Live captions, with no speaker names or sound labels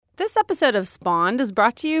This episode of Spawned is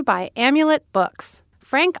brought to you by Amulet Books.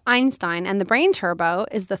 Frank Einstein and the Brain Turbo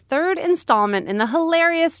is the third installment in the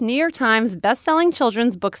hilarious New York Times bestselling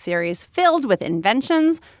children's book series filled with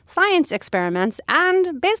inventions, science experiments,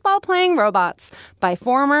 and baseball-playing robots by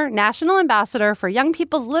former National Ambassador for Young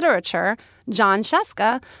People's Literature, Jon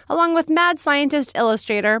Scieszka, along with mad scientist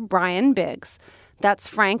illustrator Brian Biggs. That's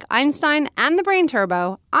Frank Einstein and the Brain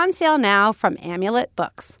Turbo, on sale now from Amulet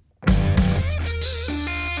Books.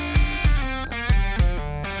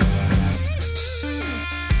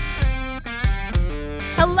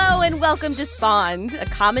 Hello and welcome to Spawned, a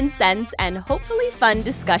common sense and hopefully fun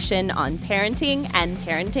discussion on parenting and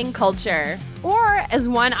parenting culture. Or, as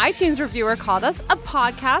one iTunes reviewer called us, a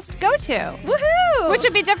podcast go-to. Woohoo! Which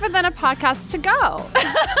would be different than a podcast to go.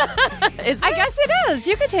 I guess it is.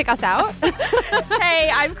 You could take us out.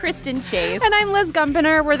 Hey, I'm Kristen Chase. And I'm Liz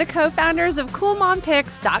Gumpiner. We're the co-founders of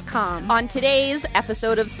CoolMomPicks.com. On today's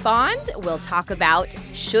episode of Spawned, we'll talk about,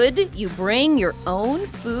 should you bring your own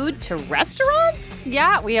food to restaurants?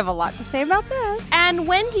 Yeah, we have a lot to say about this. And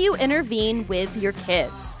when do you intervene with your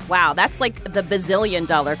kids? Wow, that's like the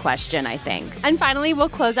bazillion-dollar question, I think. And finally, we'll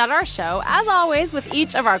close out our show, as always, with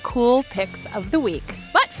each of our cool picks of the week.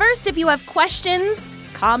 But first, if you have questions,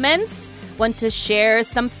 comments, want to share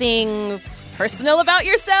something personal about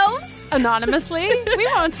yourselves, anonymously, we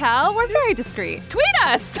won't tell. We're very discreet. Tweet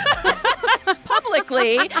us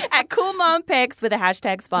publicly at CoolMomPicks with the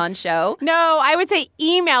hashtag Spawn Show. No, I would say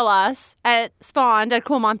email us at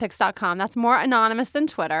spawned@coolmompicks.com. That's more anonymous than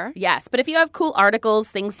Twitter. Yes, but if you have cool articles,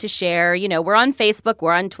 things to share, you know, we're on Facebook,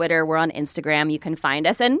 we're on Twitter, we're on Instagram. You can find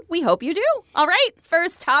us, and we hope you do. All right,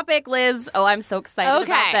 first topic, Liz. Oh, I'm so excited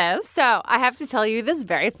about this. So I have to tell you this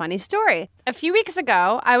very funny story. A few weeks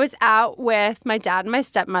ago, I was out with my dad and my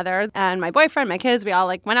stepmother and my boyfriend, my kids. We all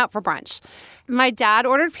went out for brunch. My dad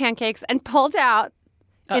ordered pancakes and pulled out,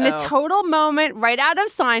 in a total moment right out of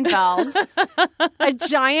Seinfeld, a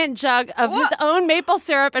giant jug of his own maple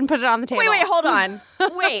syrup and put it on the table. Wait, hold on.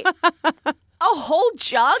 Wait. A whole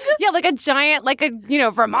jug? Yeah, like a giant,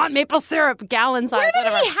 Vermont maple syrup gallon size. Where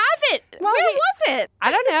did he have it? Well, Where was it?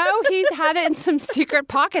 I don't know. He had it in some secret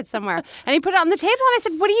pocket somewhere. And he put it on the table and I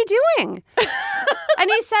said, "What are you doing?" And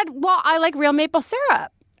he said, "Well, I like real maple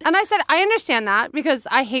syrup." And I said, "I understand that because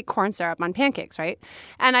I hate corn syrup on pancakes, right?"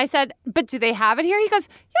 And I said, "But do they have it here?" He goes,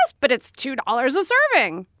 "Yes, but it's $2 a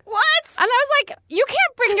serving." What? And I was like, "You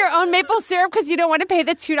can't bring your own maple syrup because you don't want to pay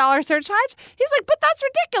the $2 surcharge?" He's like, "But that's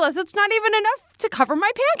ridiculous. It's not even enough to cover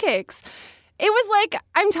my pancakes." It was like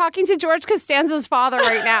I'm talking to George Costanza's father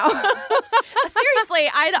right now. Seriously,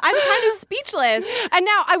 I'm kind of speechless. And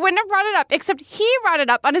now I wouldn't have brought it up, except he brought it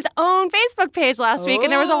up on his own Facebook page last week,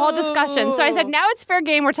 and there was a whole discussion. So I said, now it's fair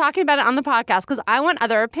game. We're talking about it on the podcast because I want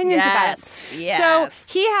other opinions about it. Yes.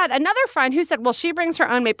 So he had another friend who said, well, she brings her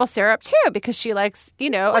own maple syrup too because she likes,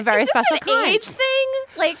 a very special kind. Age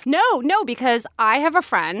thing? No, because I have a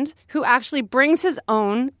friend who actually brings his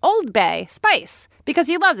own Old Bay spice. Because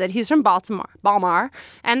he loves it. He's from Baltimore.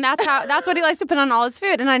 And that's what he likes to put on all his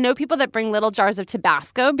food. And I know people that bring little jars of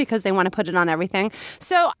Tabasco because they want to put it on everything.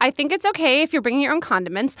 So I think it's okay if you're bringing your own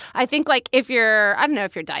condiments. I think if you're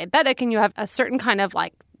diabetic and you have a certain kind of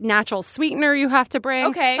natural sweetener you have to bring.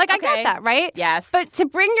 Okay. I get that, right? Yes. But to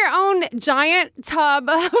bring your own giant tub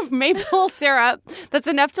of maple syrup that's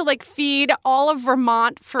enough to feed all of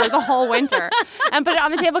Vermont for the whole winter and put it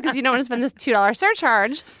on the table because you don't want to spend this $2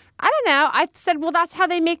 surcharge. I don't know. I said, well, that's how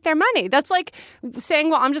they make their money. That's like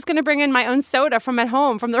saying, well, I'm just going to bring in my own soda from at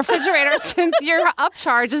home from the refrigerator since your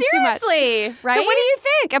upcharge is too much. Seriously, right? So what do you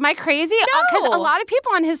think? Am I crazy? No. Because a lot of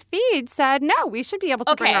people on his feed said, no, we should be able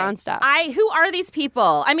to bring our own stuff. Who are these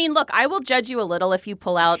people? I mean, look, I will judge you a little if you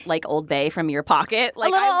pull out Old Bay from your pocket. A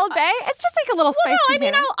little Old Bay? It's just a little spice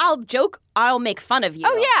container. I'll joke. I'll make fun of you.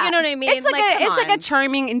 Oh, yeah. You know what I mean? It's like a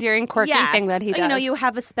charming, endearing, quirky thing that he does. You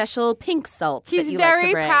have a special pink salt He's that you like to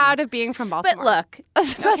bring. very proud of being from Baltimore. But look, a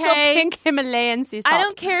special pink Himalayan sea salt. I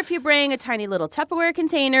don't care if you bring a tiny little Tupperware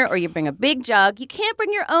container or you bring a big jug. You can't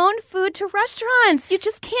bring your own food to restaurants. You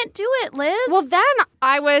just can't do it, Liz. Well, then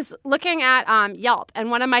I was looking at Yelp, and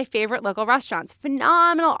one of my favorite local restaurants,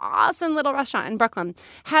 phenomenal, awesome little restaurant in Brooklyn,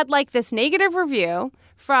 had this negative review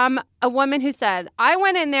from a woman who said, I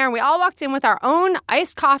went in there and we all walked in with our own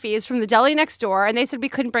iced coffees from the deli next door, and they said we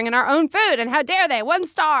couldn't bring in our own food, and how dare they? 1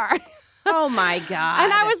 star. Oh, my God.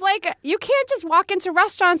 And I was like, you can't just walk into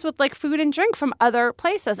restaurants with like food and drink from other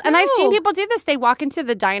places. And I've seen people do this. They walk into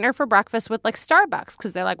the diner for breakfast with like Starbucks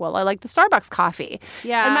because they're like, well, I like the Starbucks coffee.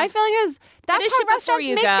 Yeah. And my feeling is that's how restaurants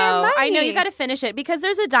make their money. I know you got to finish it because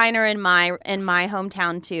there's a diner in my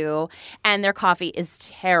hometown too, and their coffee is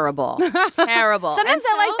terrible. Terrible. Sometimes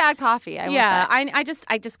I like bad coffee. I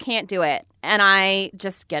just can't do it. And I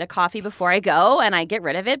just get a coffee before I go, and I get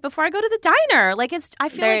rid of it before I go to the diner. Like I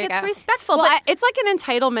feel like it's respectful. Well, but it's like an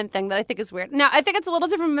entitlement thing that I think is weird. Now, I think it's a little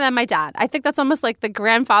different than my dad. I think that's almost like the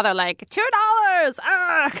grandfather, like $2,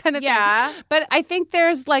 kind of thing. But I think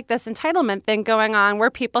there's like this entitlement thing going on where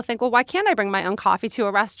people think, well, why can't I bring my own coffee to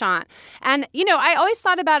a restaurant? And I always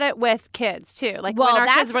thought about it with kids too. Like when our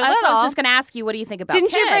kids were little. I was just going to ask you, what do you think about Didn't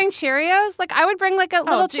kids? you bring Cheerios? Like I would bring like a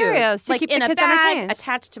little Cheerios to like keep in the a kids bag entertained.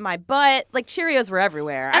 Attached to my butt. Like Cheerios were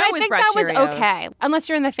everywhere. And I always think brought that Cheerios. was okay, unless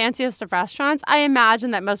you're in the fanciest of restaurants. I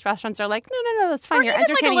imagine that most restaurants are like, no, that's fine. Or You're even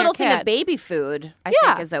entertaining like a little your kid. thing of baby food, I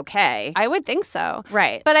think is okay. I would think so.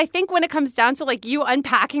 Right. But I think when it comes down to like you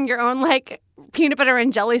unpacking your own like peanut butter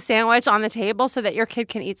and jelly sandwich on the table so that your kid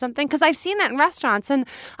can eat something, because I've seen that in restaurants, and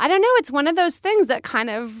I don't know, it's one of those things that kind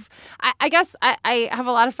of, I guess I have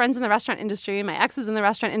a lot of friends in the restaurant industry. My ex is in the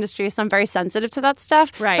restaurant industry, so I'm very sensitive to that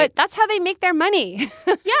stuff. Right. But that's how they make their money.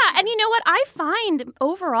 Yeah, and you know what? I find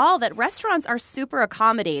overall that restaurants are super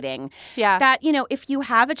accommodating. Yeah. That, if you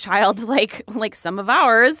have a child like some of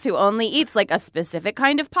ours who only eats like a specific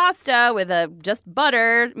kind of pasta with just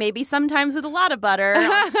butter, maybe sometimes with a lot of butter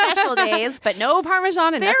on special days, but no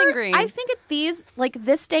Parmesan and nothing green. I think at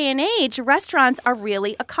this day and age, restaurants are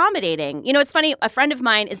really accommodating. It's funny. A friend of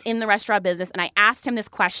mine is in the restaurant business, and I asked him this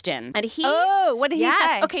question, and what did he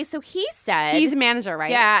say? Okay, so he said he's a manager,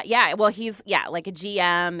 right? Yeah. Well, he's like a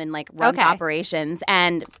GM and like runs operations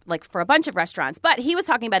and like for a bunch of restaurants. But he was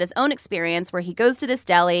talking about his own experience where he goes to this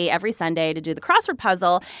deli every Sunday to do the crossword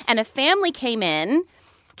puzzle, and a family came in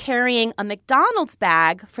carrying a McDonald's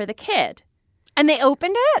bag for the kid. And they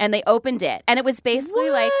opened it? And it was basically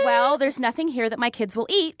like, well, there's nothing here that my kids will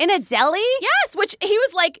eat. In a deli? Yes, which he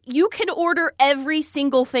was like, you can order every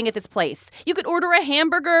single thing at this place. You could order a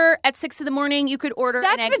hamburger at 6 a.m. You could order an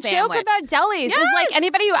egg sandwich. That's the joke about delis. Yes. Is like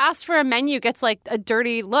anybody who asks for a menu gets like a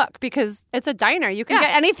dirty look because it's a diner. You can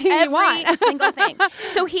get anything you want. Every single thing.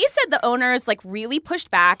 So he said the owners like really pushed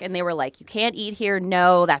back and they were like, you can't eat here.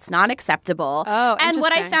 No, that's not acceptable. Oh, and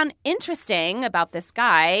what I found interesting about this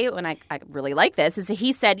guy, and I really like this, is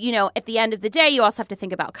he said, at the end of the day, you also have to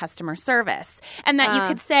think about customer service. And that you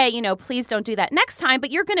could say, please don't do that next time,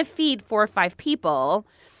 but you're going to feed 4 or 5 people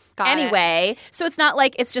anyway. So it's not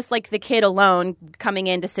like it's just like the kid alone coming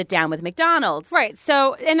in to sit down with McDonald's. Right.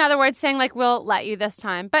 So in other words, saying like, we'll let you this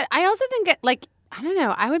time. But I also think I don't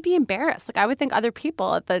know. I would be embarrassed. Like, I would think other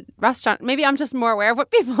people at the restaurant, maybe I'm just more aware of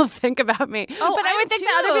what people think about me. Oh, but I would think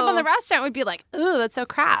that other people in the restaurant would be like, ooh, that's so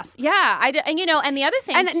crass. Yeah. And the other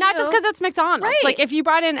thing, and not just because it's McDonald's. Right. Like, if you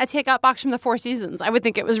brought in a takeout box from the Four Seasons, I would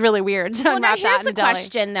think it was really weird to unwrap that in a deli. Here's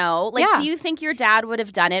the question, though. Like, do you think your dad would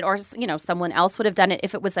have done it or, someone else would have done it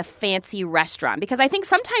if it was a fancy restaurant? Because I think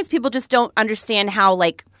sometimes people just don't understand how,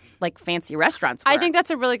 like fancy restaurants work. I think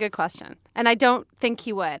that's a really good question. And I don't think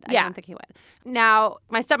he would. I don't think he would. Now,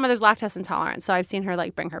 my stepmother's lactose intolerant, so I've seen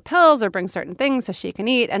her bring her pills or bring certain things so she can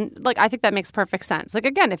eat. And I think that makes perfect sense.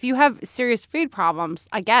 Again, if you have serious food problems,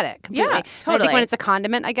 I get it completely. Yeah, totally. I think when it's a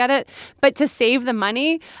condiment, I get it. But to save the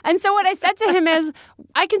money. And so what I said to him is,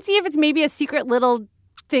 I can see if it's maybe a secret little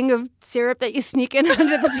thing of syrup that you sneak in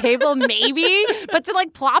under the table, maybe, but to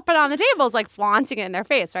plop it on the table is like flaunting it in their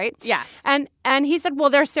face, right? Yes. And he said,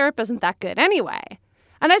 well, their syrup isn't that good anyway.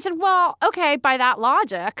 And I said, well, okay, by that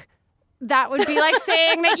logic, that would be like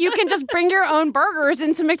saying that you can just bring your own burgers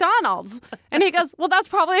into McDonald's. And he goes, well, that's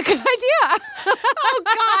probably a good idea. Oh,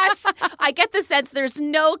 gosh. I get the sense there's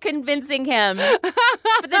no convincing him.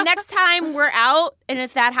 But the next time we're out, and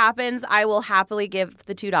if that happens, I will happily give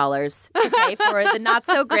the $2 to pay for the not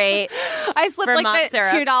so great. I slip Vermont the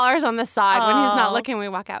syrup. $2 on the side when he's not looking when we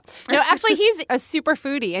walk out. No, actually, he's a super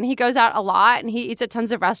foodie, and he goes out a lot, and he eats at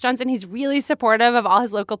tons of restaurants, and he's really supportive of all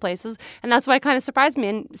his local places. And that's why it kind of surprised me.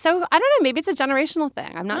 And so, I don't know, maybe it's a generational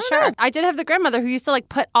thing. I'm not sure. I did have the grandmother who used to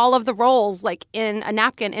put all of the rolls in a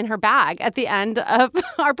napkin in her bag at the end of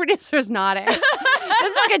our producer's nodding. This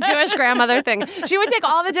is like a Jewish grandmother thing. She would take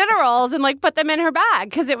all the dinner rolls and put them in her bag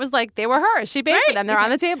because it was they were hers. She paid for them. They're on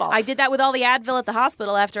the table. I did that with all the Advil at the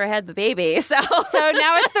hospital after I had the baby. So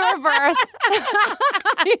now it's the reverse.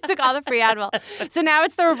 You took all the free Advil. So now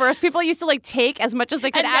it's the reverse. People used to take as much as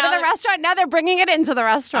they could out of the restaurant. Now they're bringing it into the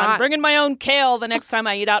restaurant. I'm bringing my own kale the next time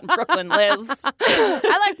I eat out in Brooklyn. than Liz.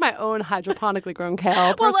 I like my own hydroponically grown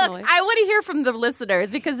kale, Well, personally. look, I want to hear from the listeners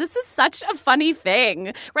because this is such a funny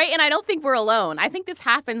thing, right? And I don't think we're alone. I think this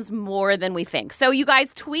happens more than we think. So you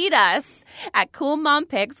guys tweet us at Cool Mom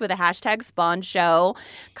Picks with a hashtag Spawn Show.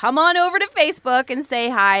 Come on over to Facebook and say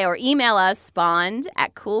hi, or email us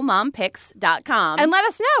spawned@coolmompicks.com. And let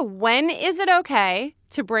us know, when is it okay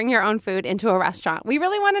to bring your own food into a restaurant? We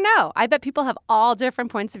really want to know. I bet people have all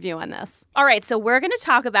different points of view on this. All right, so we're going to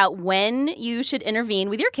talk about when you should intervene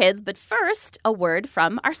with your kids, but first, a word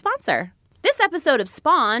from our sponsor. This episode of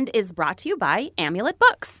Spawned is brought to you by Amulet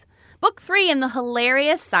Books. Book 3 in the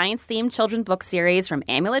hilarious science-themed children's book series from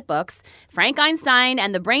Amulet Books, Frank Einstein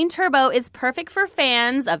and the Brain Turbo, is perfect for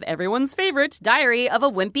fans of everyone's favorite Diary of a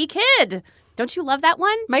Wimpy Kid. Don't you love that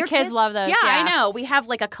one? My kids love those. Yeah, I know. We have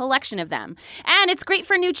like a collection of them. And it's great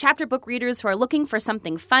for new chapter book readers who are looking for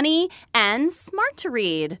something funny and smart to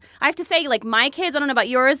read. I have to say, like, my kids, I don't know about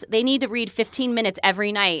yours, they need to read 15 minutes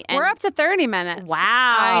every night. And we're up to 30 minutes. Wow.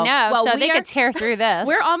 I know. Well, so they could tear through this.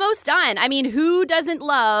 We're almost done. I mean, who doesn't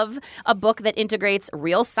love a book that integrates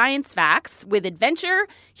real science facts with adventure,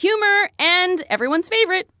 humor, and everyone's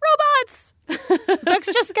favorite, robots? Books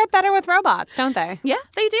just get better with robots, don't they? Yeah,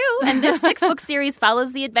 they do. And this 6-book series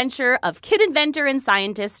follows the adventure of kid inventor and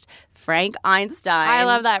scientist Frank Einstein. I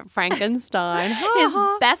love that Frankenstein. His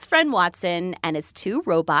best friend Watson and his 2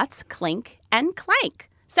 robots, Clink and Clank.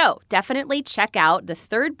 So definitely check out the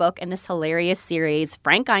 3rd book in this hilarious series,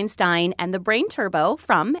 Frank Einstein and the Brain Turbo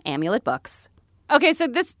from Amulet Books. Okay, so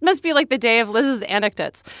this must be like the day of Liz's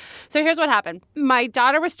anecdotes. So here's what happened. My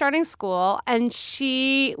daughter was starting school, and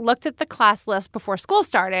she looked at the class list before school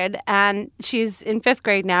started, and she's in 5th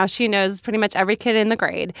grade now. She knows pretty much every kid in the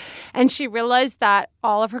grade. And she realized that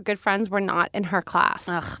all of her good friends were not in her class.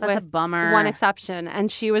 Ugh, that's a bummer. One exception,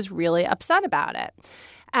 and she was really upset about it.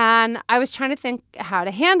 And I was trying to think how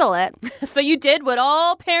to handle it. So you did what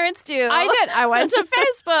all parents do. I did. I went to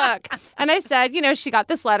Facebook and I said, she got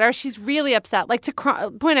this letter. She's really upset, like to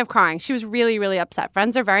point of crying. She was really, really upset.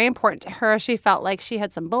 Friends are very important to her. She felt like she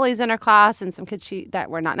had some bullies in her class and some kids that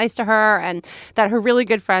were not nice to her, and that her really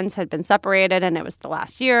good friends had been separated, and it was the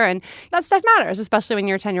last year. And that stuff matters, especially when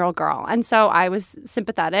you're a 10-year-old girl. And so I was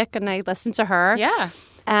sympathetic and I listened to her. Yeah.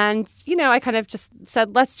 And, I kind of just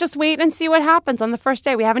said, let's just wait and see what happens on the first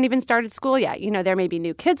day. We haven't even started school yet. There may be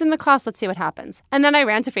new kids in the class. Let's see what happens. And then I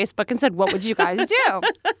ran to Facebook and said, what would you guys do?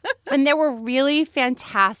 And there were really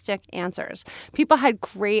fantastic answers. People had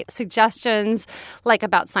great suggestions, like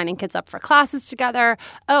about signing kids up for classes together.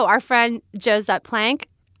 Oh, our friend Josette Plank.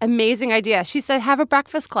 Amazing idea. She said, have a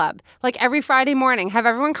breakfast club. Like every Friday morning, have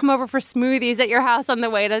everyone come over for smoothies at your house on the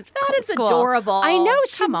way to school. That is adorable. I know.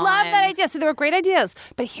 She Come loved on. that idea. So there were great ideas.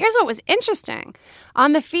 But here's what was interesting.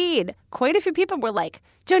 On the feed, quite a few people were like,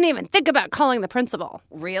 don't even think about calling the principal.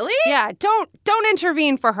 Really? Yeah, don't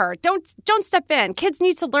intervene for her. Don't step in. Kids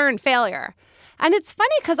need to learn failure. And it's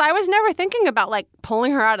funny because I was never thinking about like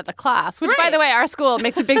pulling her out of the class, which, by the way, our school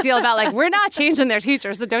makes a big deal about, like, we're not changing their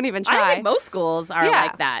teachers, so don't even try. I think most schools are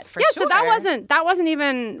like that, for sure. Yeah, so that wasn't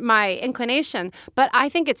even my inclination. But I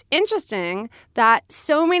think it's interesting that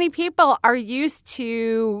so many people are used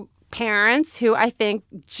to parents who I think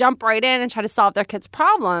jump right in and try to solve their kids'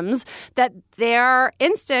 problems, that their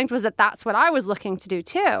instinct was that that's what I was looking to do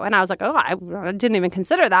too. And I was like, I didn't even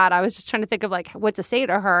consider that. I was just trying to think of like what to say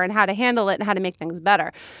to her and how to handle it and how to make things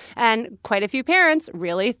better. And quite a few parents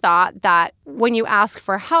really thought that when you ask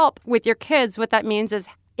for help with your kids, what that means is,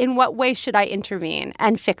 in what way should I intervene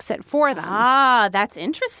and fix it for them? Ah, that's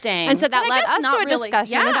interesting. And so that led us to a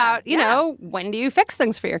discussion about, when do you fix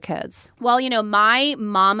things for your kids? Well, my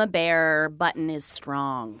mama bear button is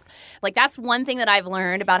strong. Like, that's one thing that I've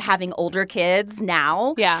learned about having older kids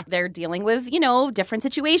now. Yeah. They're dealing with, different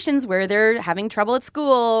situations where they're having trouble at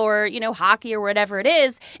school or, hockey or whatever it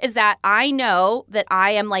is that I know that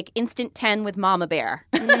I am like instant 10 with mama bear.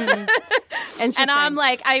 And I'm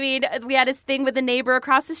like, we had this thing with a neighbor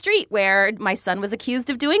across the street where my son was accused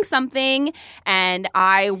of doing something and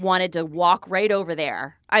I wanted to walk right over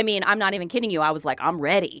there. I'm not even kidding you. I was like, I'm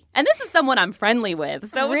ready. And this is someone I'm friendly with.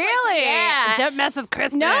 So really? Like, yeah. Don't mess with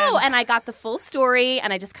Kristen. No. And I got the full story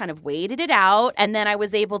and I just kind of waited it out. And then I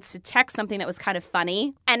was able to text something that was kind of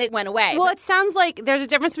funny and it went away. Well, it sounds like there's a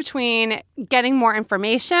difference between getting more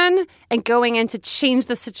information and going in to change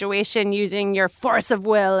the situation using your force of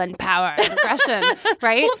will and power and aggression,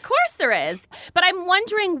 right? Well, of course there is. But I'm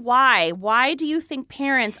wondering why. Why do you think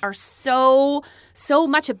parents are so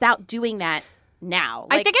much about doing that? now.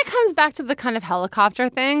 I think it comes back to the kind of helicopter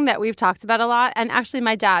thing that we've talked about a lot. And actually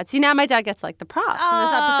my dad gets like the props in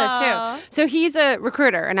this episode too. So he's a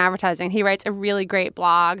recruiter in advertising. He writes a really great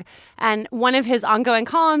blog. And one of his ongoing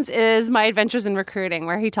columns is My Adventures in Recruiting,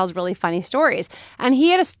 where he tells really funny stories. And he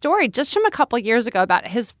had a story just from a couple years ago about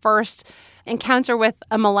his first encounter with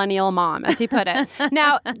a millennial mom, as he put it.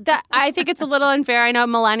 Now, I think it's a little unfair. I know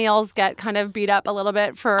millennials get kind of beat up a little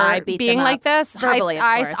bit for being like this. Verbally, of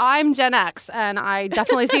course. I'm Gen X, and I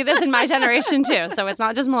definitely see this in my generation, too. So it's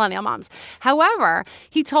not just millennial moms. However,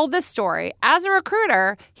 he told this story. As a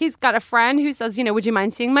recruiter, he's got a friend who says, would you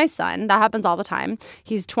mind seeing my son? That happens all the time.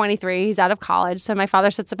 He's 23. He's out of college. So my father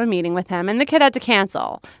sets up a meeting with him, and the kid had to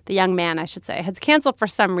cancel. The young man, I should say, had to cancel for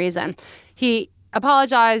some reason. He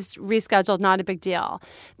apologized, rescheduled, not a big deal.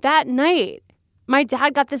 That night, my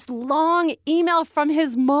dad got this long email from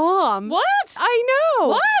his mom. What? I know.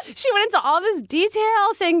 What? She went into all this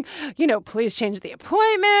detail saying, please change the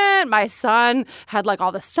appointment. My son had like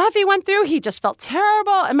all the stuff he went through. He just felt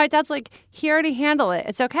terrible. And my dad's like, he already handled it.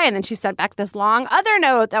 It's okay. And then she sent back this long other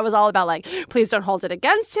note that was all about like, please don't hold it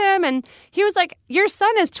against him. And he was like, your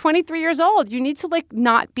son is 23 years old. You need to like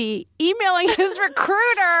not be emailing his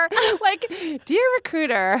recruiter. Like, dear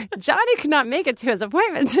recruiter, Johnny could not make it to his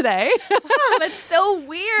appointment today. Wow, that's so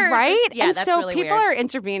weird. Right? Yeah, and that's so really people are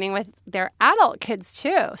intervening with their adult kids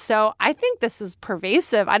too. So I think this is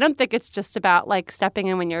pervasive. I don't think it's just about like stepping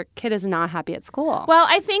in when your kid is not happy at school. Well,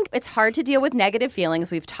 I think it's hard to deal with negative feelings.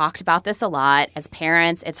 We've talked about this a lot as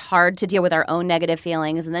parents. It's hard to deal with our own negative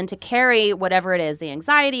feelings, and then to carry whatever it is, the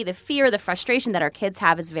anxiety, the fear, the frustration that our kids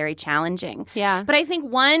have is very challenging. Yeah. But I think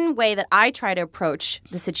one way that I try to approach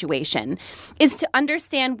the situation is to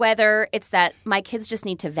understand whether it's that my kids just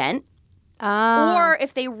need to vent, or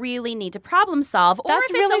if they really need to problem solve, or That's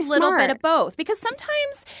if it's really a little smart. bit of both. Because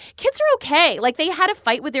sometimes kids are okay. Like they had a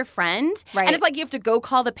fight with their friend, Right. and it's like you have to go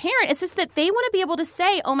call the parent. It's just that they want to be able to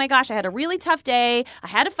say, oh my gosh, I had a really tough day. I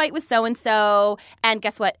had a fight with so-and-so, and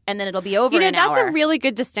guess what? And then it'll be over in an that's hour. a really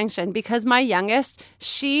good distinction because my youngest,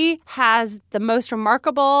 she has the most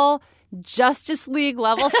remarkable Justice League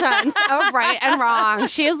level sense of right and wrong.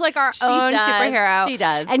 She is like our own superhero. She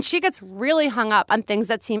does. And she gets really hung up on things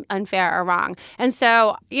that seem unfair or wrong. And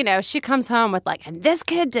so, she comes home with like, and this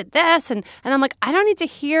kid did this. And I'm like, I don't need to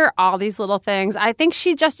hear all these little things. I think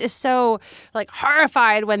she just is so like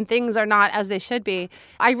horrified when things are not as they should be.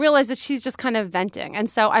 I realize that she's just kind of venting. And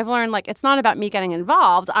so I've learned like, it's not about me getting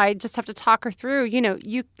involved. I just have to talk her through,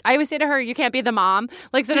 I always say to her, you can't be the mom.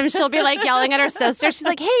 Like sometimes she'll be like yelling at her sister. She's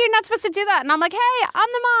like, hey, you're not supposed to do that. And I'm like, hey, I'm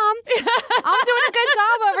the mom. I'm doing a good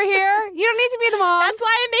job over here. You don't need to be the mom. That's why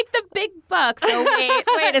I make the big bucks. So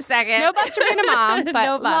wait a second. No bucks for being a mom, but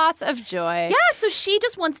No bucks. lots of joy. Yeah, so she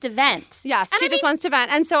just wants to vent. Yes, And she just wants to vent.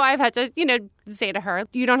 And so I've had to, say to her,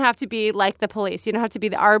 you don't have to be like the police. You don't have to be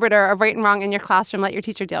the arbiter of right and wrong in your classroom. Let your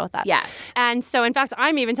teacher deal with that. Yes. And so, in fact,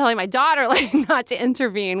 I'm even telling my daughter like not to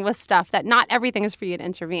intervene with stuff that not everything is for you to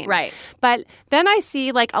intervene. Right. But then I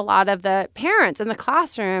see like a lot of the parents in the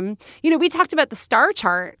classroom. We talked about the star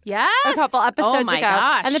chart Yes. a couple episodes Oh my ago.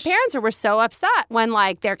 gosh. And the parents were so upset when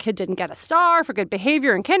like their kid didn't get a star for good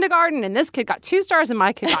behavior in kindergarten and this kid got 2 stars and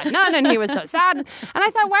my kid got none and he was so sad. And I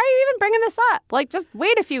thought, why are you even bringing this up? Like just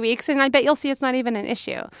wait a few weeks and I bet you'll see it's not even an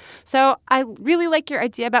issue. So I really like your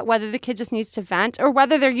idea about whether the kid just needs to vent or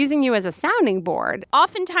whether they're using you as a sounding board.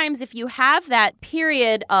 Oftentimes, if you have that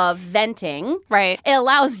period of venting, Right. it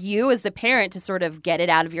allows you as the parent to sort of get it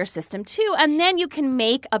out of your system too. And then you can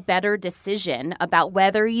make a better decision about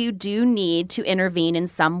whether you do need to intervene in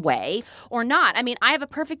some way or not. I mean, I have a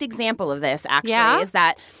perfect example of this, actually, Yeah? is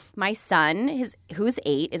that my son, who's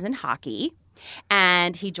 8, is in hockey.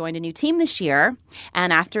 And he joined a new team this year.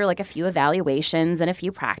 And after like a few evaluations and a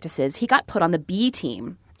few practices, he got put on the B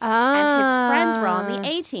team. And his friends were on the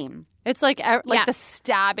A team. It's like the Yes.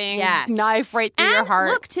 stabbing Yes. knife right through And your heart.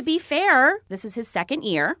 look, to be fair, this is his second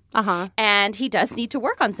year. Uh-huh. And he does need to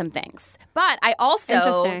work on some things. But I also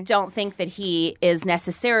Interesting. don't think that he is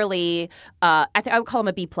necessarily, I would call him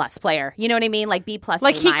a B-plus player. You know what I mean? Like B-plus,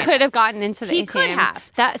 Like he A-minus. could have gotten into the He A could team.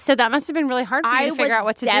 have. So that must have been really hard for you to figure out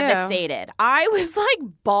what to do. I was devastated. I was like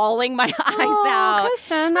bawling my eyes Oh, out.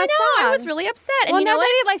 Kristen, I that's know. sad. I was really upset. And Well, you know nobody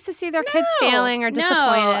what? likes to see their kids failing or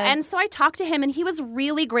disappointed. No. And so I talked to him, and he was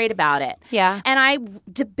really great about about it. Yeah. And I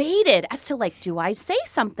debated as to, like, do I say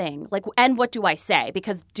something? Like, and what do I say?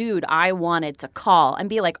 Because, dude, I wanted to call and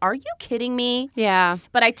be like, are you kidding me? Yeah.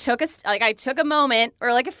 But I took a moment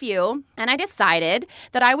or like a few, and I decided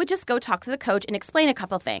that I would just go talk to the coach and explain a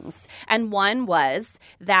couple things. And one was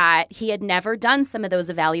that he had never done some of those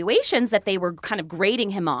evaluations that they were kind of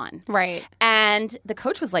grading him on. Right. And the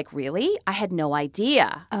coach was like, really? I had no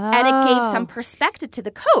idea. And it gave some perspective to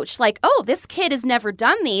the coach. Like, oh, this kid has never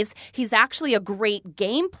done these. He's actually a great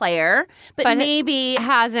game player, but maybe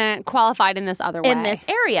hasn't qualified in this other way. In this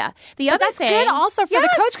area. The other that's thing, good also for the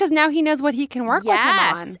coach because now he knows what he can work with him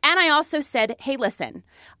on. And I also said, hey, listen,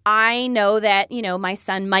 I know that, my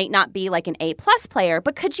son might not be like an A+ player,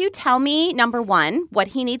 but could you tell me, number one, what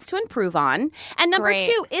he needs to improve on? And number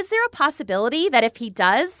two, is there a possibility that if he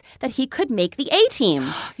does, that he could make the A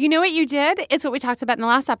team? You know what you did? It's what we talked about in the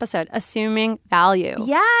last episode, assuming value.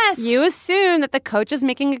 Yes. You assume that the coach is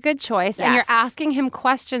making a good choice and you're asking him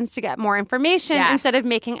questions to get more information instead of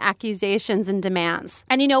making accusations and demands.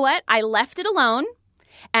 And you know what? I left it alone.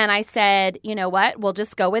 And I said, you know what? We'll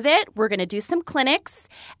just go with it. We're going to do some clinics.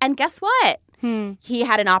 And guess what? He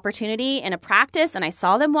had an opportunity in a practice, and I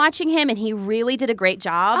saw them watching him, and he really did a great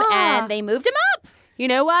job, and they moved him up. You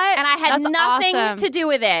know what? And I had nothing to do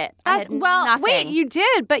with it. Nothing. Wait, you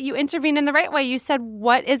did, but you intervened in the right way. You said,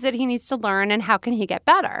 what is it he needs to learn and how can he get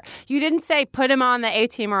better? You didn't say, put him on the A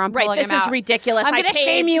team or I'm pulling him out. This is ridiculous. I'm going to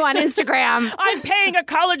shame you on Instagram. I'm paying a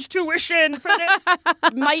college tuition for this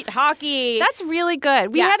mite hockey. That's really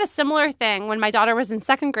good. We had a similar thing when my daughter was in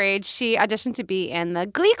second grade. She auditioned to be in the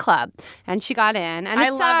Glee Club, and she got in. And I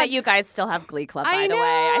love that you guys still have Glee Club, by the way.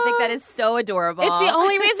 I think that is so adorable. It's the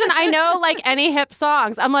only reason I know, like, any hip songs.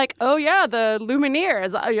 I'm like, oh, yeah, the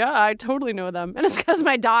Lumineers. Yeah, I totally know them. And it's because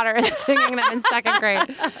my daughter is singing them in second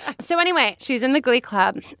grade. So anyway, she's in the Glee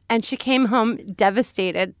Club, and she came home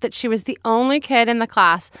devastated that she was the only kid in the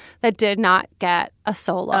class that did not get a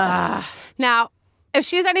solo. Now, if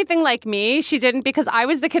she's anything like me, she didn't, because I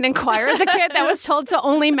was the kid in choir as a kid that was told to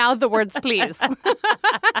only mouth the words please. So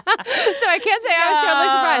I can't say I was totally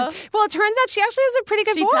surprised. Well, it turns out she actually has a pretty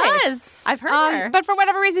good voice. She does. I've heard her. But for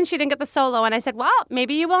whatever reason, she didn't get the solo. And I said, well,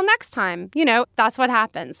 maybe you will next time. That's what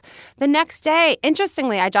happens. The next day,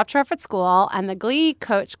 interestingly, I dropped her off at school, and the Glee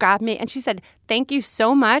coach grabbed me, and she said, thank you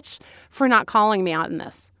so much for not calling me on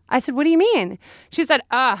this. I said, what do you mean? She said,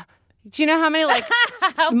 do you know how many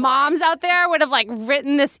moms out there would have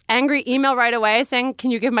written this angry email right away saying, can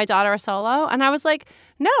you give my daughter a solo? And I was like,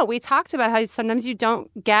 no, we talked about how sometimes you don't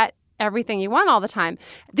get everything you want all the time.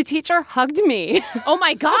 The teacher hugged me. Oh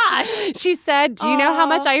my gosh. She said, do you know how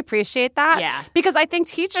much I appreciate that? Yeah. Because I think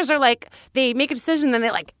teachers are they make a decision, then they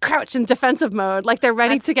crouch in defensive mode, they're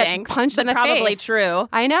ready to get punched in the face. Probably true.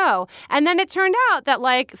 I know. And then it turned out that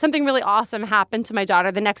something really awesome happened to my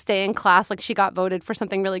daughter the next day in class. She got voted for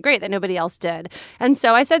something really great that nobody else did. And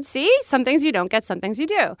so I said, see, some things you don't get, some things you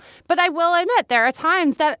do. But I will admit, there are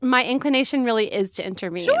times that my inclination really is to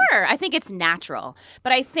intervene. Sure. I think it's natural.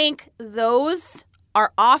 But I think those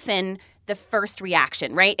are often the first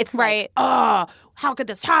reaction, right? It's how could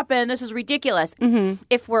this happen? This is ridiculous. Mm-hmm.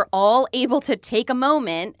 If we're all able to take a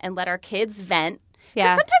moment and let our kids vent,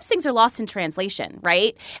 because sometimes things are lost in translation,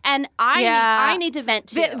 right? And I need to vent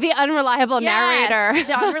too. The unreliable narrator.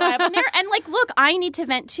 The unreliable narrator. And look, I need to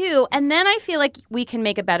vent too. And then I feel like we can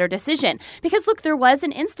make a better decision. Because look, there was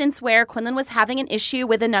an instance where Quinlan was having an issue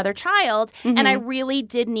with another child, and I really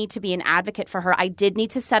did need to be an advocate for her. I did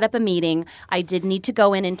need to set up a meeting. I did need to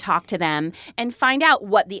go in and talk to them and find out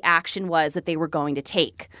what the action was that they were going to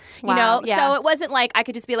take. Wow. So it wasn't I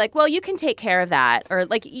could just be well, you can take care of that, or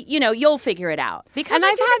you'll figure it out. Because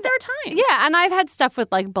there are times. Yeah, and I've had stuff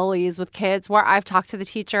with bullies with kids where I've talked to the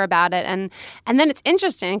teacher about it, and then it's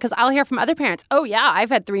interesting because I'll hear from other parents, oh yeah,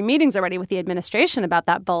 I've had 3 meetings already with the administration about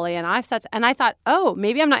that bully, and I thought, oh,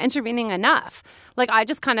 maybe I'm not intervening enough. I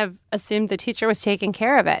just kind of assumed the teacher was taking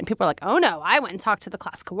care of it. And people are oh no, I went and talked to the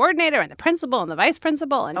class coordinator and the principal and the vice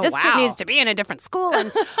principal, and this kid needs to be in a different school.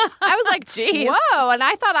 And I was geez. Whoa. And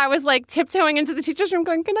I thought I was tiptoeing into the teacher's room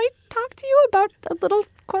going, can I talk to you about a little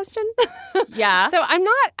question? Yeah. So I'm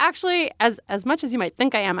not actually, as much as you might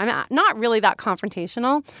think I am, I'm not really that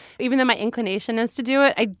confrontational. Even though my inclination is to do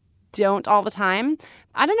it, I don't all the time.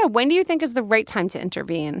 I don't know. When do you think is the right time to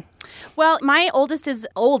intervene? Well, my oldest is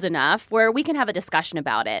old enough where we can have a discussion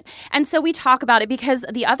about it. And so we talk about it because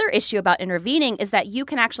the other issue about intervening is that you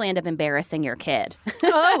can actually end up embarrassing your kid.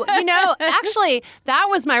 Actually, that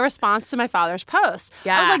was my response to my father's post.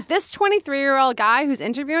 Yeah. I was like, this 23-year-old guy who's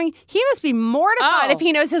interviewing, he must be mortified if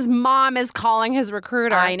he knows his mom is calling his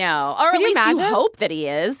recruiter. I know. Or at least you hope that he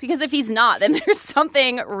is, because if he's not, then there's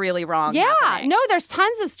something really wrong happening. No, there's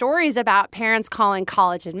tons of stories about parents calling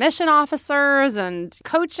college admission officers and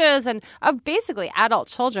coaches and of basically adult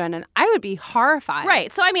children, and I would be horrified.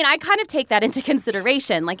 Right. So, I mean, I kind of take that into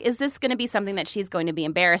consideration. Like, is this going to be something that she's going to be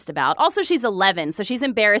embarrassed about? Also, she's 11, so she's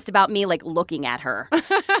embarrassed about me, like, looking at her.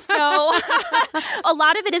 So, a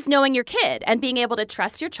lot of it is knowing your kid and being able to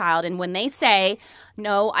trust your child. And when they say,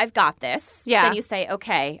 no, I've got this, then you say,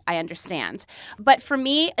 okay, I understand. But for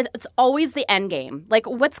me, it's always the end game. Like,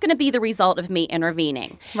 what's going to be the result of me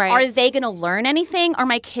intervening? Right. Are they going to learn anything? Are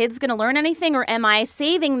my kids going to learn anything? Or am I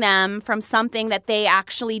saving them from something that they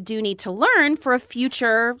actually do need to learn for a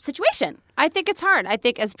future situation? I think it's hard. I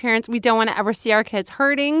think as parents, we don't want to ever see our kids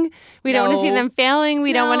hurting. We don't want to see them failing.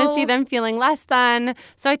 We don't want to see them feeling less than.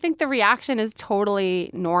 So I think the reaction is totally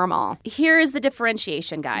normal. Here is the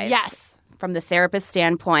differentiation, guys. Yes. From the therapist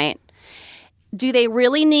standpoint, do they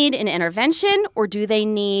really need an intervention or do they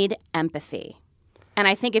need empathy? And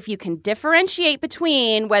I think if you can differentiate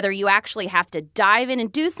between whether you actually have to dive in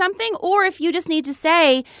and do something or if you just need to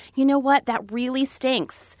say, you know what, that really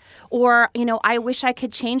stinks. Or, I wish I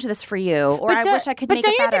could change this for you. Or I wish I could make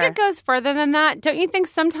it better. But don't you think it goes further than that? Don't you think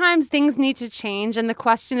sometimes things need to change and the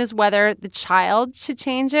question is whether the child should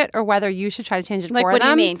change it or whether you should try to change it for them? Like, what do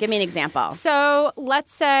you mean? Give me an example. So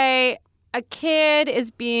let's say a kid is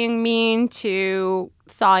being mean to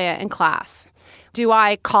Thalia in class. Do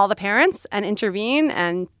I call the parents and intervene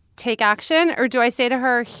and take action? Or do I say to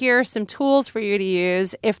her, here's some tools for you to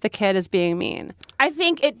use if the kid is being mean? I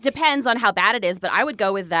think it depends on how bad it is, but I would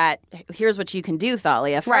go with that, here's what you can do,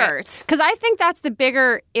 Thalia, first. Because I think that's the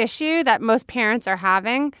bigger issue that most parents are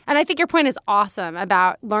having. And I think your point is awesome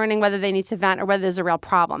about learning whether they need to vent or whether there's a real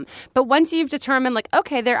problem. But once you've determined, like,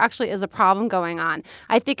 okay, there actually is a problem going on,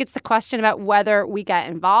 I think it's the question about whether we get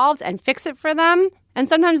involved and fix it for them. And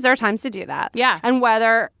sometimes there are times to do that. Yeah. And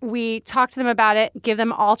whether we talk to them about it, give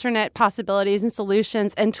them alternate possibilities and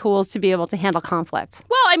solutions and tools to be able to handle conflict.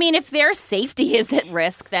 Well, I mean, if their safety is at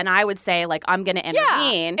risk, then I would say, like, I'm going to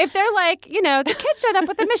intervene. Yeah. If they're like, the kid showed up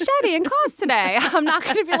with a machete in class today, I'm not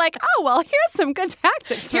going to be like, oh, well, here's some good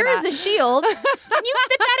tactics. Here is a shield. Can you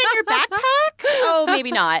fit that in your backpack? Oh,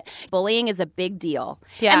 maybe not. Bullying is a big deal.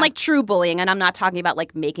 Yeah. And like true bullying, and I'm not talking about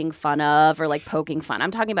like making fun of or like poking fun.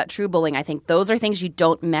 I'm talking about true bullying. I think those are things you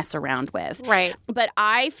don't mess around with. Right. But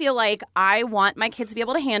I feel like I want my kids to be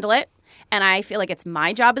able to handle it. And I feel like it's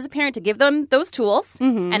my job as a parent to give them those tools.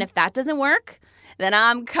 Mm-hmm. And if that doesn't work, then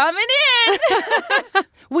I'm coming in.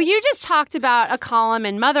 Well, you just talked about a column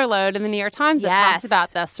in Motherload in the New York Times that talks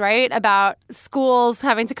about this, right? About schools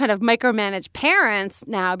having to kind of micromanage parents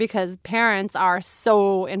now because parents are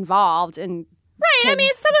so involved in Right. I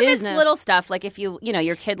mean, some of it's little stuff. Like if your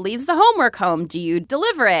kid leaves the homework home, do you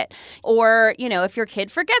deliver it? Or, if your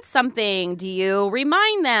kid forgets something, do you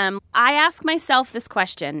remind them? I ask myself this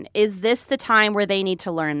question. Is this the time where they need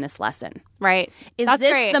to learn this lesson? Right. That's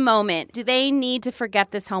this the moment? Do they need to forget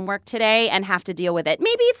this homework today and have to deal with it?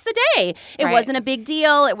 Maybe it's the day. It wasn't a big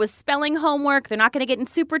deal. It was spelling homework. They're not going to get in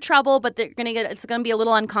super trouble, but it's going to be a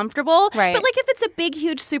little uncomfortable. Right. But like if it's a big,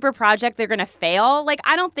 huge super project, they're going to fail. Like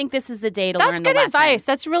I don't think this is the day to learn the lesson. That's good advice.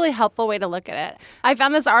 That's a really helpful way to look at it. I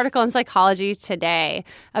found this article in Psychology Today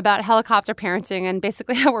about helicopter parenting and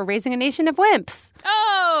basically how we're raising a nation of wimps.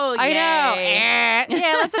 Oh, I know.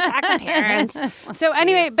 Yeah, let's attack the parents. So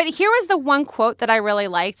anyway, but here was the one quote that I really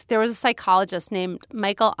liked. There was a psychologist named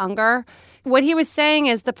Michael Unger. What he was saying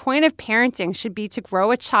is the point of parenting should be to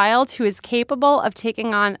grow a child who is capable of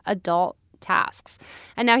taking on adult tasks.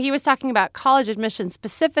 And now he was talking about college admissions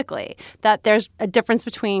specifically, that there's a difference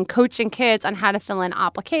between coaching kids on how to fill in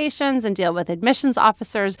applications and deal with admissions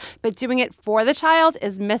officers, but doing it for the child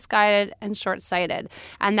is misguided and short-sighted.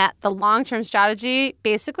 And that the long-term strategy,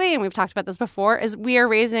 basically, and we've talked about this before, is we are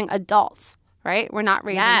raising adults. Right? We're not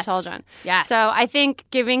raising children. Yes. So I think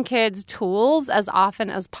giving kids tools as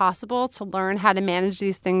often as possible to learn how to manage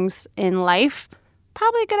these things in life,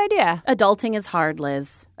 probably a good idea. Adulting is hard,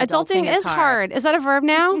 Liz. Adulting is hard. Is that a verb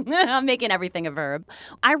now? I'm making everything a verb.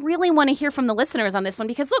 I really want to hear from the listeners on this one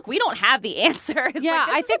because, look, we don't have the answer. Yeah,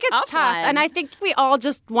 I think it's tough. And I think we all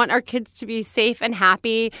just want our kids to be safe and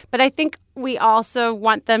happy. But I think we also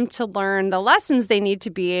want them to learn the lessons they need to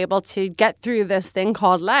be able to get through this thing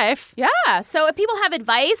called life. Yeah. So if people have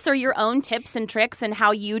advice or your own tips and tricks and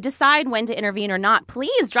how you decide when to intervene or not,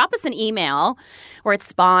 please drop us an email where it's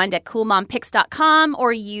spawned@coolmompics.com,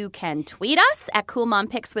 or you can tweet us at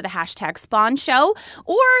coolmompics with a hashtag SpawnShow,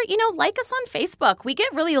 or, like us on Facebook. We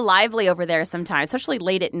get really lively over there sometimes, especially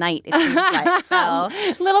late at night, it seems like. So,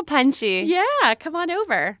 a little punchy. Yeah, come on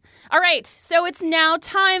over. All right, so it's now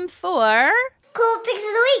time for... Cool Picks of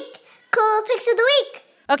the Week. Cool Picks of the Week.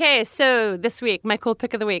 Okay, so this week, my cool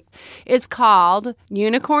pick of the week is called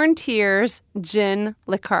Unicorn Tears Gin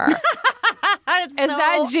Liqueur. Is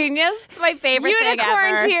that genius? It's my favorite thing ever.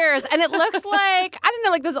 Unicorn Tears. And it looks like, I don't know,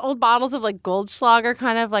 like those old bottles of like Goldschlager,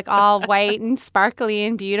 kind of like all white and sparkly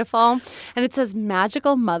and beautiful. And it says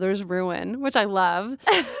Magical Mother's Ruin, which I love.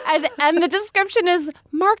 And the description is,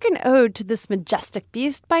 mark an ode to this majestic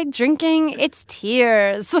beast by drinking its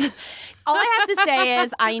tears. All I have to say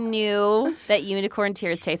is I knew that Unicorn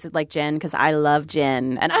Tears tasted like gin because I love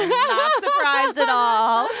gin. And I'm not surprised at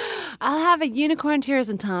all. I'll have a Unicorn Tears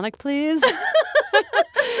and tonic, please.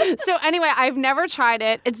 So anyway, I've never tried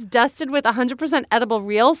it. It's dusted with 100% edible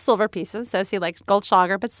real silver pieces. So see, like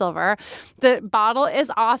Goldschlager, but silver. The bottle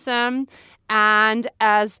is awesome. And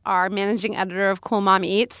as our managing editor of Cool Mom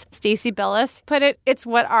Eats, Stacey Billis, put it, it's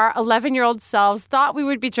what our 11-year-old selves thought we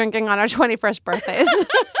would be drinking on our 21st birthdays.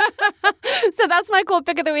 So that's my cool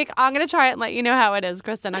pick of the week. I'm going to try it and let you know how it is,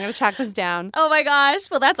 Kristen. I'm going to track this down. Oh, my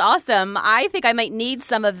gosh. Well, that's awesome. I think I might need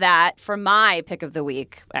some of that for my pick of the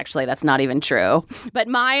week. Actually, that's not even true. But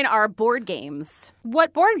mine are board games.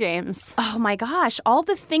 What board games? Oh, my gosh. All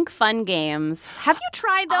the Think Fun games. Have you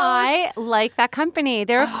tried those? I like that company.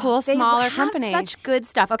 They're a cool, smaller company. Such good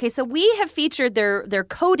stuff. Okay, so we have featured their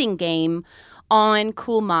coding game on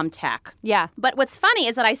Cool Mom Tech. Yeah. But what's funny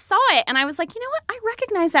is that I saw it and I was like, you know what? I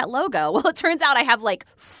recognize that logo. Well, it turns out I have like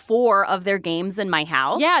 4 of their games in my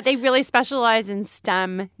house. Yeah, they really specialize in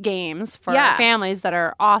STEM games for families that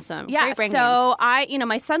are awesome. Yeah, Great brain so games.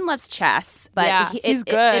 my son loves chess, but he's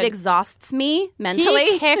good. It exhausts me mentally.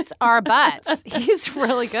 He kicked our butts. He's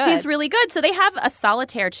really good. He's really good. So they have a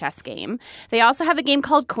solitaire chess game. They also have a game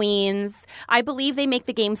called Queens. I believe they make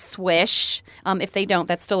the game Swish. If they don't,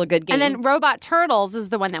 that's still a good game. And then Robot Turtles is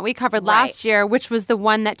the one that we covered last year, which was the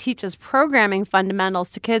one that teaches programming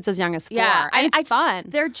fundamentals to kids as young as 4. Yeah, and it's fun.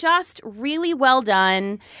 They're just really well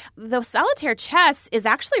done. The solitaire chess is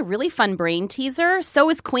actually a really fun brain teaser. So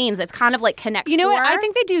is Queens. It's kind of like Connect 4. You know what? I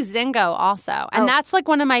think they do Zingo also. And that's like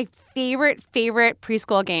one of my favorite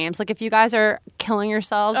preschool games. Like if you guys are killing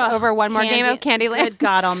yourselves over one more game of Candyland. Good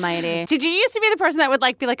God almighty. Did you used to be the person that would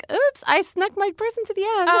like be like, oops, I snuck my person to the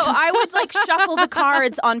end? Oh, I would like shuffle the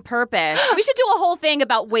cards on purpose. We should do a whole thing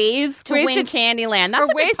about ways to win Candyland. That's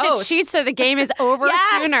or ways to cheat so the game is over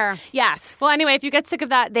sooner. Yes. Well, anyway, if you get sick of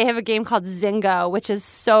that, they have a game called Zingo, which is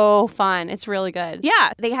so fun. It's really good.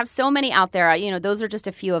 Yeah, they have so many out there. Those are just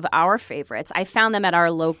a few of our favorites. I found them at our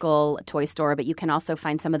local toy store, but you can also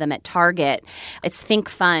find some of them at Target. It's Think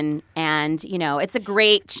Fun, and it's a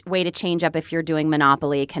great way to change up if you're doing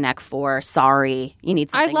Monopoly, Connect 4, Sorry. You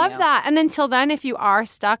need something I love new. that. And until then, if you are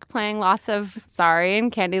stuck playing lots of Sorry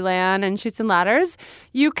and Candyland and Chutes and Ladders,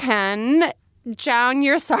 you can drown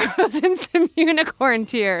your sorrows in some unicorn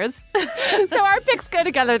tears. So our picks go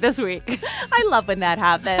together this week. I love when that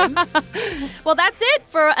happens. Well, that's it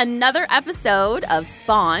for another episode of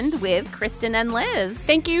Spawned with Kristen and Liz.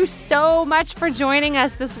 Thank you so much for joining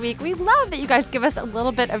us this week. We love that you guys give us a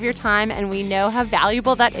little bit of your time, and we know how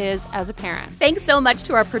valuable that is as a parent. Thanks so much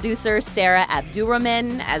to our producer, Sarah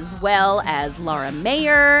Abdurrahman, as well as Laura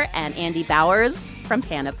Mayer and Andy Bowers from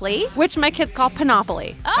Panoply. Which my kids call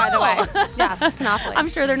Panopoly, by the way. Yes, Panopoly. I'm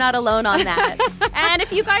sure they're not alone on that. And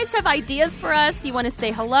if you guys have ideas for us, you want to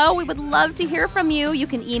say hello, we would love to hear from you. You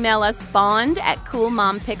can email us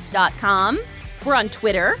spawned@coolmompics.com. We're on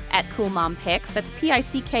Twitter @CoolMomPicks. That's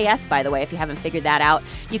PICKS, by the way, if you haven't figured that out.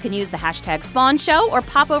 You can use the hashtag SpawnShow or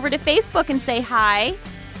pop over to Facebook and say hi.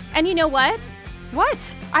 And you know what?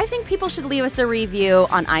 What? I think people should leave us a review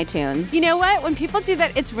on iTunes. You know what? When people do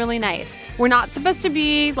that, it's really nice. We're not supposed to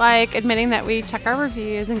be like admitting that we check our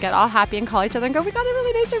reviews and get all happy and call each other and go, we got a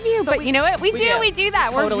really nice review. But you know what? We do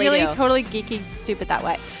that. We're really totally geeky, stupid that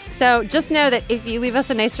way. So just know that if you leave us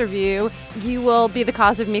a nice review, you will be the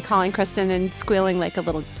cause of me calling Kristen and squealing like a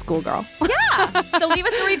little schoolgirl. Yeah. So leave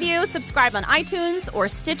us a review, subscribe on iTunes or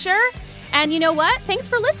Stitcher. And you know what? Thanks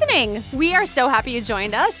for listening. We are so happy you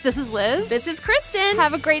joined us. This is Liz. This is Kristen.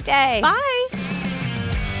 Have a great day. Bye.